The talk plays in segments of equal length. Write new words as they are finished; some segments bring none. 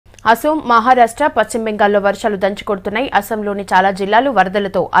అసోం, మహారాష్ట్ర, పశ్చిమ బెంగాల్లో వర్షాలు దంచుకొడుతున్నాయి. అసోంలోని చాలా జిల్లాలు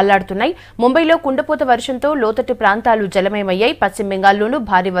వరదలతో అల్లాడుతున్నాయి. ముంబైలో కుండపోత వర్షంతో లోతట్టు ప్రాంతాలు జలమయమయ్యాయి. పశ్చిమ బెంగాల్లోనూ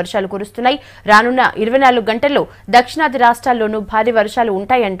భారీ వర్షాలు కురుస్తున్నాయి. రానున్న 24 గంటల్లో దక్షిణాది రాష్ట్రాల్లోనూ భారీ వర్షాలు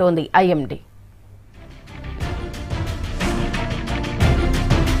ఉంటాయంటోంది ఐఎండీ.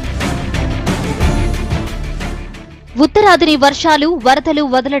 ఉత్తరాదిని వర్షాలు, వరదలు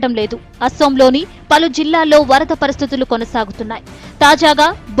వదలడం లేదు. అస్సాంలోని పలు జిల్లాల్లో వరద పరిస్థితులు కొనసాగుతున్నాయి. తాజాగా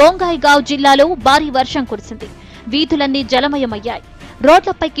బొంగాయిగావ్ జిల్లాలో భారీ వర్షం కురిసింది. వీధులన్నీ జలమయమయ్యాయి.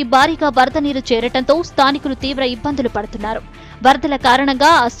 రోడ్లపైకి భారీగా వరద నీరు చేరటంతో స్థానికులు తీవ్ర ఇబ్బందులు పడుతున్నారు. వరదల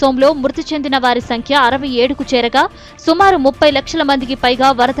కారణంగా అస్సాంలో మృతి చెందిన వారి సంఖ్య 67కు చేరగా సుమారు 30 లక్షల మందికి పైగా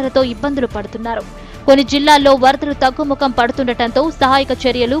వరదలతో ఇబ్బందులు పడుతున్నారు. కొన్ని జిల్లాల్లో వరదలు తగ్గుముఖం పడుతుండటంతో సహాయక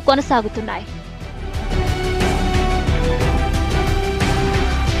చర్యలు కొనసాగుతున్నాయి.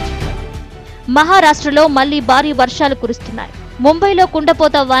 మహారాష్ట్రలో మళ్లీ భారీ వర్షాలు కురుస్తున్నాయి. ముంబైలో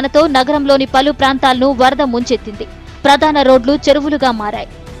కుండపోత వానతో నగరంలోని పలు ప్రాంతాలను వరద ముంచెత్తింది. ప్రధాన రోడ్లు చెరువులుగా మారాయి.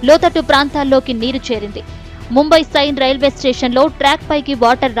 లోతట్టు ప్రాంతాల్లోకి నీరు చేరింది. ముంబై సైన్ రైల్వే స్టేషన్లో ట్రాక్ పైకి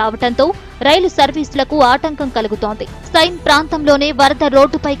వాటర్ రావడంతో రైలు సర్వీసులకు ఆటంకం కలుగుతోంది. సైన్ ప్రాంతంలోనే వరద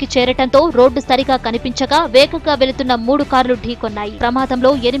రోడ్డుపైకి చేరటంతో రోడ్డు సరిగా కనిపించక వేగంగా వెళుతున్న 3 కార్లు ఢీకొన్నాయి.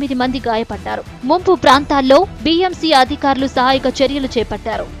 ప్రమాదంలో 8 మంది గాయపడ్డారు. ముంపు ప్రాంతాల్లో బీఎంసీ అధికారులు సహాయక చర్యలు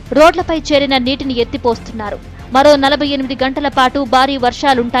చేపట్టారు. రోడ్లపై చేరిన నీటిని ఎత్తిపోస్తున్నారు. మరో 48 గంటల పాటు భారీ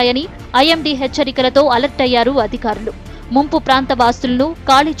వర్షాలుంటాయని ఐఎండీ హెచ్చరికలతో అలర్ట్ అయ్యారు అధికారులు. ముంపు ప్రాంత వాసులను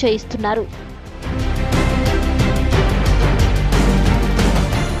ఖాళీ చేయిస్తున్నారు.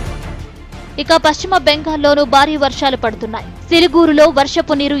 ఇక పశ్చిమ బెంగాల్లోనూ భారీ వర్షాలు పడుతున్నాయి. సిలిగూరులో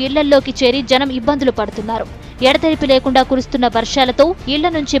వర్షపు నీరు ఇళ్లల్లోకి చేరి జనం ఇబ్బందులు పడుతున్నారు. ఎడతెరిపి లేకుండా కురుస్తున్న వర్షాలతో ఇళ్ల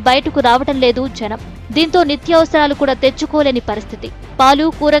నుంచి బయటకు రావడం లేదు జనం. దీంతో నిత్యావసరాలు కూడా తెచ్చుకోలేని పరిస్థితి. పాలు,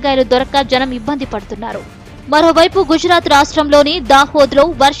 కూరగాయలు దొరక్క జనం ఇబ్బంది పడుతున్నారు. మరోవైపు గుజరాత్ రాష్ట్రంలోని దాహోద్లో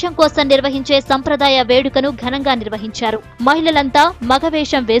వర్షం కోసం నిర్వహించే సంప్రదాయ వేడుకను ఘనంగా నిర్వహించారు. మహిళలంతా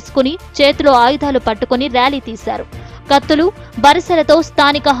మగవేషం వేసుకుని చేతిలో ఆయుధాలు పట్టుకుని ర్యాలీ తీశారు. కత్తులు, బరిసెలతో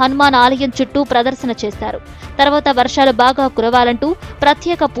స్థానిక హనుమాన్ ఆలయం చుట్టూ ప్రదర్శన చేశారు. తర్వాత వర్షాలు బాగా కురవాలంటూ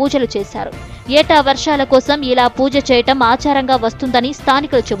ప్రత్యేక పూజలు చేశారు. ఏటా వర్షాల కోసం ఇలా పూజ చేయటం ఆచారంగా వస్తుందని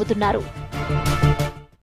స్థానికులు చెబుతున్నారు.